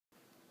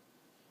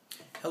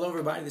Hello,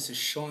 everybody. This is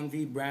Sean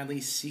V. Bradley,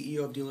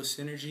 CEO of Dealer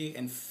Synergy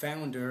and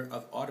founder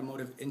of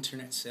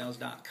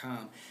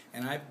AutomotiveInternetSales.com.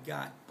 And I've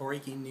got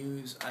breaking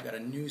news. I got a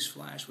news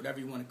flash, whatever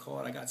you want to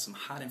call it. I got some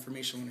hot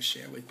information I want to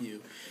share with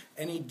you.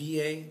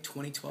 NADA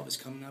 2012 is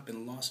coming up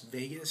in Las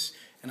Vegas,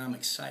 and I'm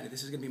excited.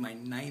 This is going to be my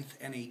 9th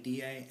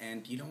NADA,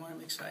 and you know why I'm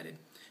excited?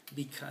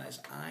 Because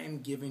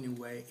I'm giving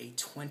away a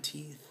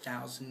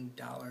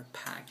 $20,000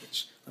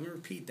 package. Let me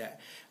repeat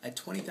that. A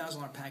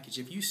 $20,000 package.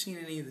 If you've seen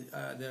any of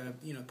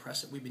the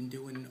press that we've been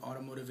doing in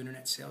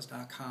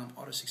AutomotiveInternetSales.com,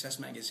 Auto Success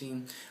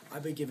Magazine,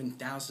 I've been giving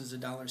thousands of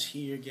dollars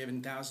here,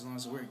 giving thousands of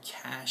dollars worth of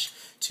cash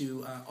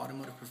to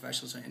automotive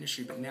professionals in the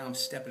industry, but now I'm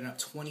stepping up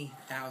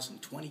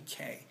 20,000,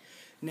 20K.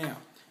 Now,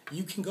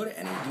 you can go to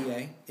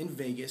NADA in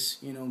Vegas,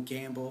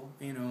 gamble,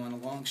 on a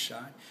long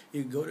shot.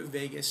 You can go to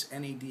Vegas,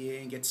 NADA,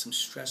 and get some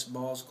stress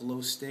balls,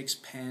 glow sticks,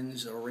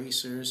 pens,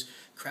 erasers,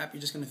 crap you're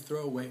just going to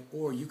throw away.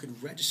 Or you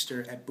could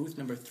register at booth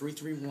number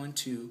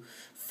 3312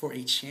 for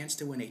a chance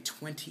to win a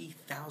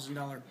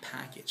 $20,000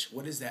 package.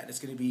 What is that? It's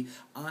going to be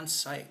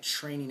on-site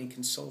training and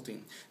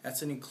consulting.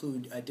 That's going to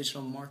include a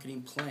digital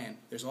marketing plan.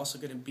 There's also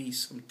going to be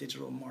some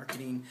digital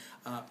marketing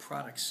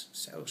products,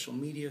 social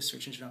media,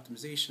 search engine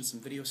optimization, some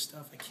video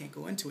stuff. I can't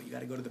go into it. You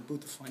got to go to the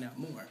booth to find out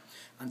more.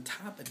 On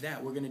top of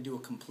that, we're going to do a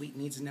complete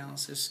needs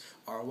analysis,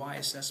 ROI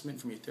assessment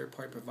from your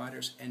third-party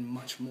providers, and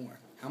much more.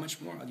 How much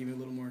more? I'll give you a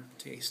little more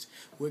taste.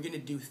 We're going to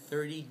do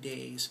 30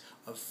 days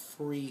of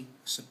free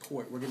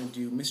support. We're going to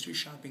do mystery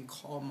shopping,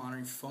 call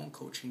monitoring, phone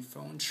coaching,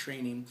 phone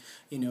training,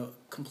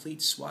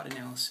 complete SWOT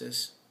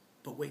analysis.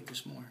 But wait,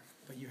 there's more.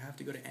 But you have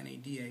to go to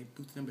NADA,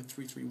 booth number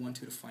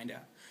 3312 to find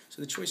out.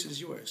 So the choice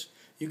is yours.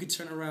 You could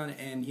turn around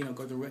and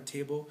go to the red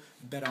table,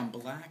 bet on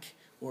black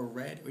or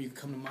red, or you can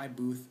come to my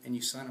booth and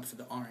you sign up for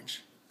the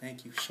orange.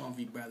 Thank you. Sean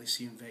V. Bradley.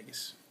 See you in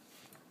Vegas.